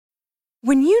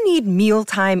When you need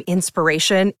mealtime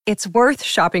inspiration, it's worth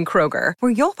shopping Kroger,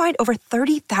 where you'll find over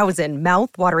 30,000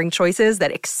 mouth-watering choices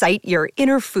that excite your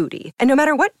inner foodie. And no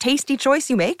matter what tasty choice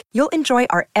you make, you'll enjoy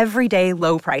our everyday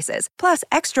low prices, plus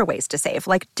extra ways to save,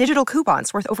 like digital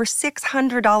coupons worth over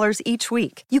 $600 each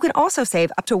week. You can also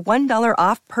save up to $1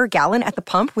 off per gallon at the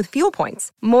pump with fuel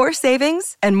points. More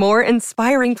savings and more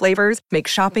inspiring flavors make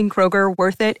shopping Kroger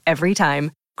worth it every time.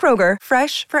 Kroger,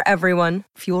 fresh for everyone.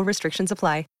 Fuel restrictions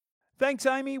apply. Thanks,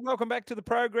 Amy. Welcome back to the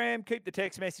program. Keep the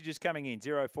text messages coming in,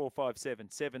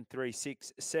 0457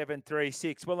 736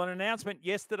 736. Well, an announcement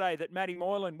yesterday that Matty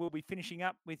Moylan will be finishing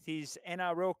up with his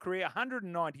NRL career,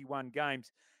 191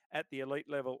 games at the elite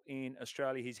level in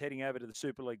Australia. He's heading over to the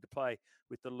Super League to play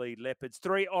with the Leigh Leopards.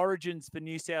 3 origins for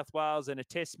New South Wales and a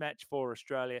test match for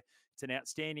Australia. It's an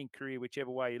outstanding career,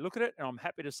 whichever way you look at it. And I'm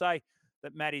happy to say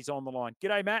that Matty's on the line.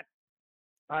 G'day, Matt.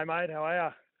 Hey, mate. How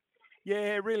are you?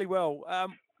 Yeah, really well.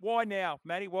 Why now,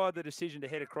 Matty? Why the decision to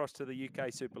head across to the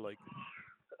UK Super League?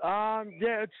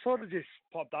 Yeah, it sort of just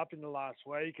popped up in the last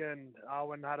week, and I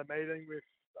went and had a meeting with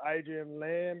Adrian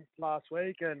Lamb last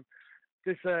week, and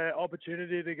just an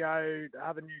opportunity to go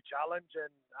have a new challenge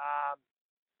and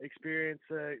experience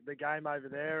the game over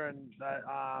there and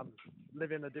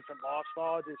live in a different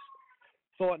lifestyle. Just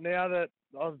thought now that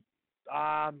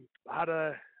I've had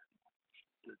a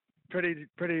pretty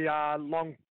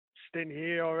long stint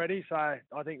here already, so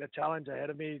I think the challenge ahead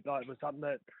of me was something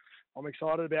that I'm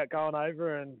excited about going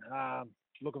over and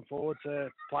looking forward to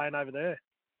playing over there.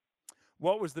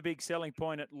 What was the big selling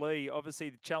point at Leigh? Obviously,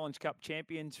 the Challenge Cup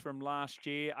champions from last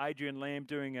year. Adrian Lamb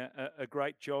doing a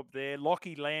great job there.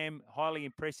 Lockie Lamb, highly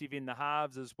impressive in the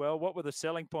halves as well. What were the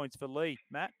selling points for Leigh,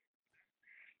 Matt?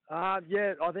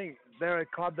 Yeah, I think they're a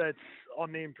club that's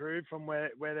on the improve from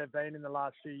where they've been in the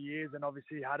last few years, and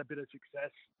obviously had a bit of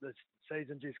success this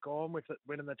season just gone with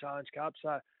winning the Challenge Cup.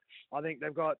 So I think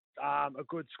they've got a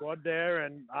good squad there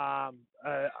and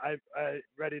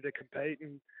ready to compete.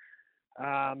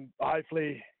 And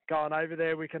hopefully going over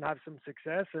there we can have some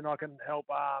success, and I can help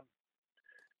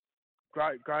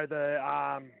grow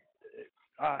the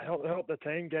help the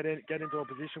team get into a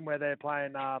position where they're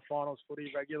playing finals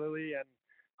footy regularly, and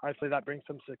hopefully that brings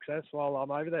some success while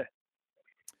I'm over there.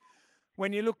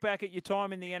 When you look back at your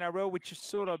time in the NRL, which you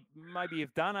sort of maybe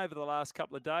you've done over the last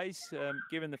couple of days,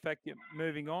 given the fact you're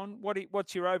moving on,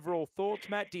 what's your overall thoughts,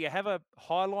 Matt? Do you have a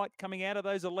highlight coming out of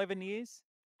those 11 years?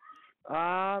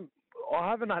 I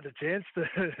haven't had a chance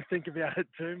to think about it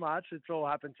too much. It's all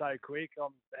happened so quick.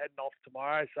 I'm heading off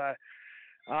tomorrow, so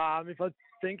if I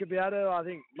think about it, I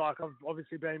think I've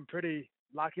obviously been pretty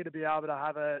lucky to be able to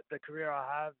have the career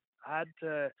I have had,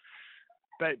 to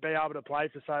be able to play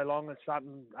for so long. It's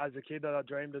something as a kid that I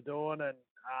dreamed of doing, and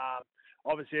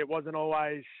obviously it wasn't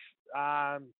always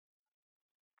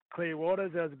clear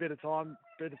waters. There was a bit of time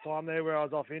there where I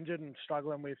was off injured and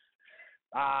struggling with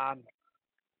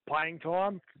playing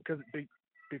time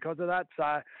because of that.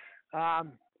 So I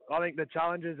think the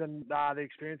challenges and the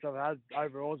experience I've had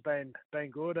overall has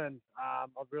been good, and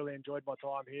I've really enjoyed my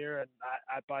time here and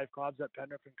at both clubs, at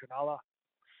Penrith and Cronulla.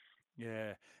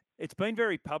 Yeah. It's been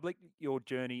very public, your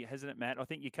journey, hasn't it, Matt? I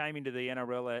think you came into the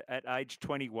NRL at age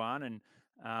 21, and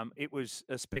it was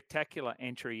a spectacular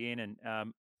entry in,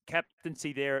 and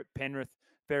captaincy there at Penrith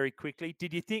very quickly.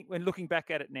 Did you think, when looking back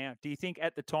at it now, do you think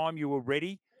at the time you were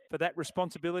ready for that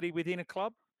responsibility within a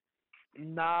club?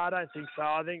 No, I don't think so.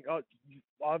 I think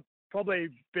I probably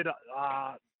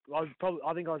I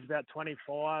think I was about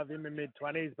 25 in my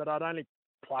mid-20s, but I'd only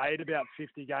played about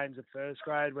 50 games at first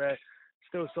grade, where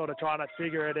still sort of trying to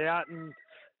figure it out and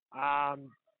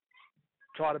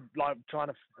trying to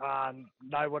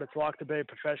know what it's like to be a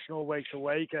professional week to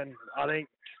week. And I think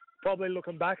probably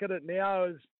looking back at it now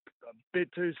is a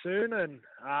bit too soon, and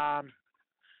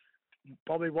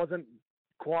probably wasn't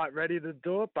quite ready to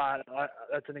do it, but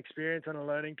that's an experience and a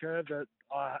learning curve that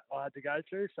I had to go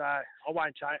through. So I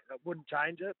wouldn't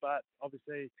change it, but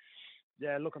obviously,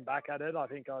 yeah, looking back at it, I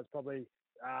think I was probably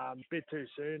a bit too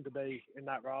soon to be in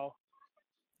that role.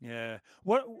 Yeah.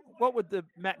 What would the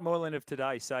Matt Moylan of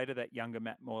today say to that younger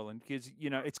Matt Moylan? Because,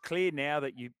 it's clear now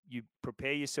that you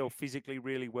prepare yourself physically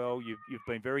really well. You've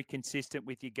been very consistent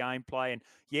with your gameplay. And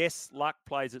yes, luck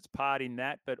plays its part in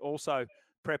that, but also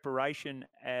preparation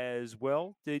as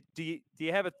well. Do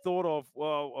you have a thought of,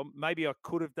 well, maybe I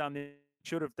could have done this,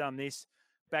 should have done this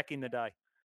back in the day?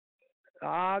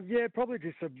 Yeah, probably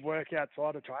just some work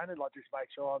outside of training, just make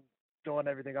sure I'm doing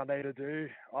everything I need to do.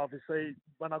 Obviously,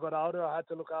 when I got older, I had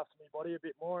to look after my body a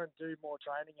bit more and do more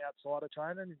training outside of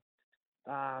training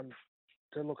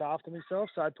to look after myself.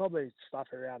 So probably stuff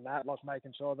around that, like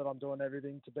making sure that I'm doing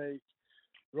everything to be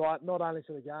right, not only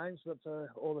for the games, but for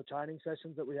all the training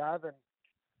sessions that we have. And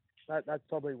that's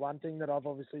probably one thing that I've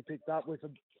obviously picked up with a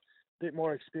bit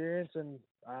more experience and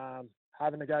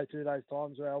having to go through those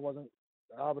times where I wasn't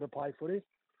able to play footy.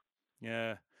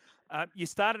 Yeah. You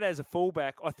started as a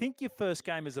fullback. I think your first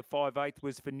game as a 5'8"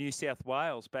 was for New South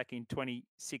Wales back in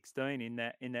 2016 in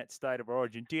that state of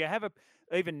origin. Do you have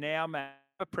even now, Matt,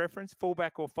 a preference,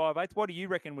 fullback or 5'8"? What do you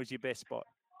reckon was your best spot?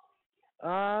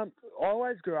 I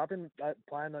always grew up in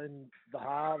playing in the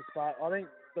halves, but I think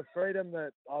the freedom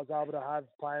that I was able to have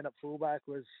playing at fullback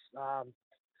was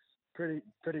pretty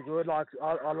good. Like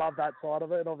I love that side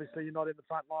of it. Obviously, you're not in the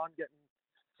front line getting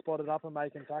spotted up and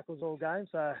making tackles all game,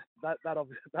 so that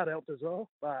helped as well.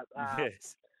 But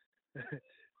Yes.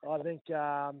 I think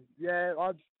I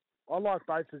like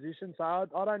both positions. So I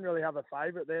don't really have a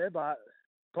favourite there, but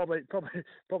probably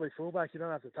fullback. You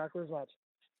don't have to tackle as much.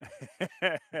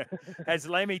 Has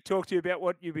Leigh talked to you about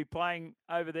what you'll be playing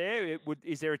over there?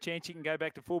 Is there a chance you can go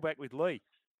back to fullback with Leigh?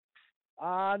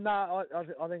 No,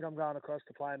 I think I'm going across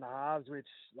to play in the halves, which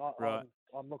Right.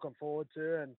 I'm looking forward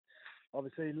to, and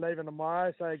obviously leaving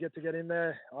tomorrow, so I get to get in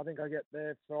there. I think I get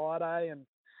there Friday and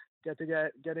get to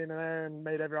get in there and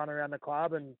meet everyone around the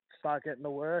club and start getting to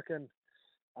work, and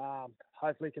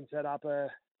hopefully can set up a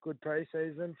good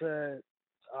pre-season to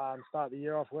start the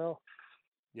year off well.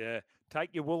 Yeah.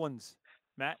 Take your woolens,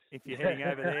 Matt, if you're heading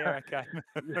over there. Okay.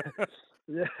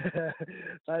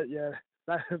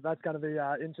 That's going to be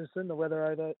interesting, the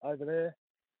weather over there.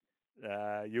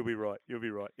 You'll be right. You'll be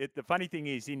right. The funny thing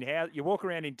is, you walk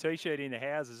around in T-shirt in the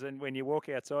houses, and when you walk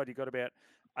outside, you've got about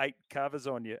 8 covers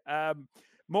on you.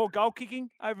 More goal kicking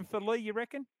over for Leigh, you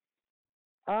reckon?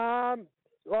 Well,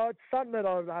 it's something that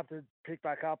I'll have to pick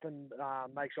back up and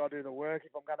make sure I do the work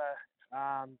if I'm going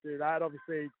to do that.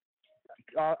 Obviously,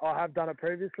 I have done it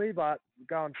previously, but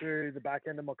going through the back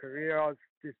end of my career, I was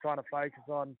just trying to focus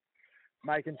on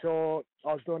making sure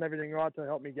I was doing everything right to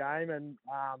help me game and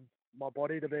my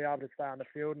body to be able to stay on the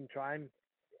field and train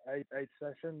each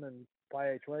session and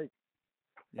play each week.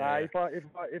 Yeah.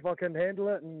 If I can handle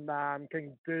it and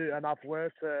can do enough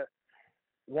work to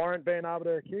warrant being able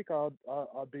to kick,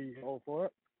 I'd be all for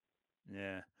it.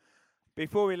 Yeah.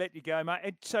 Before we let you go,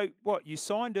 mate, so what, you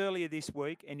signed earlier this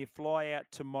week and you fly out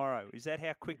tomorrow. Is that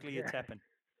how quickly it's happened?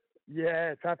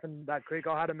 Yeah, it's happened that quick.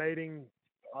 I had a meeting,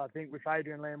 I think, with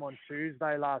Adrian Lamb on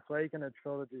Tuesday last week, and it's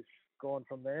sort of just gone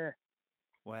from there.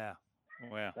 Wow.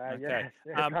 So, Okay.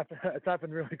 It's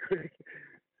happened really quick.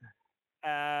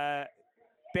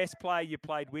 Best player you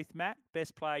played with, Matt?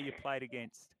 Best player you played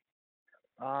against?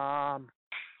 I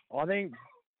think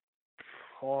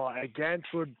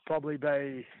against would probably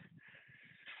be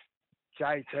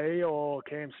JT or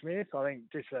Cam Smith. I think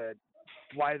just the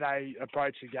way they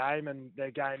approach the game and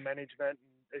their game management,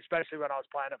 especially when I was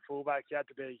playing at fullback, you had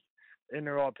to be in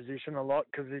the right position a lot,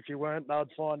 because if you weren't,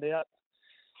 they'd find out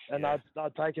and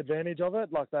they'd take advantage of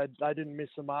it. Like they didn't miss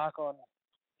the mark on,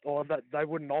 or that they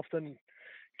wouldn't often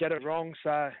get it wrong.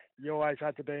 So you always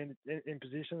had to be in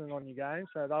position and on your game.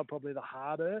 So they were probably the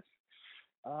hardest.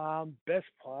 Best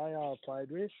player I played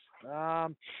with.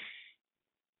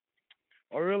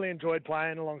 I really enjoyed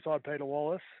playing alongside Peter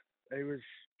Wallace. He was,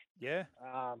 he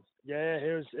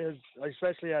was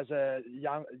especially as a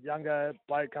younger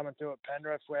bloke coming through at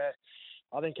Penrith, where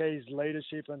I think his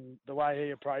leadership and the way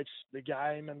he approached the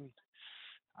game and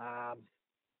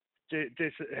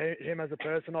just him as a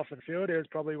person off the field, he was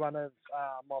probably one of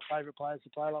my favourite players to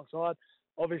play alongside.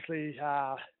 Obviously,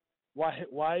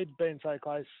 Wade, being so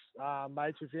close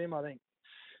mates with him, I think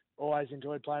always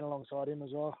enjoyed playing alongside him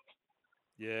as well.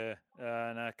 Yeah,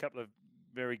 and a couple of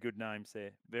very good names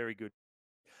there. Very good.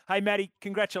 Hey, Matty,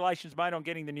 congratulations, mate, on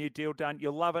getting the new deal done.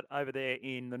 You'll love it over there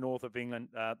in the north of England.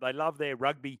 They love their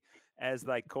rugby, as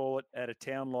they call it, at a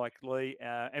town like Leigh.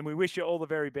 And we wish you all the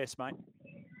very best, mate.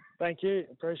 Thank you.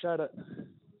 Appreciate it.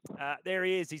 There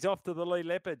he is. He's off to the Leigh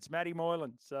Leopards, Matty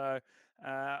Moylan. So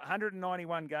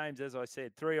 191 games, as I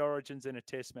said, 3 Origins and a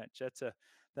Test match.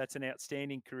 That's an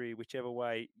outstanding career, whichever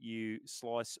way you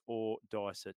slice or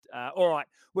dice it. All right,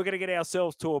 we're going to get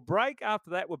ourselves to a break. After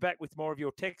that, we're back with more of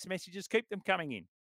your text messages. Keep them coming in.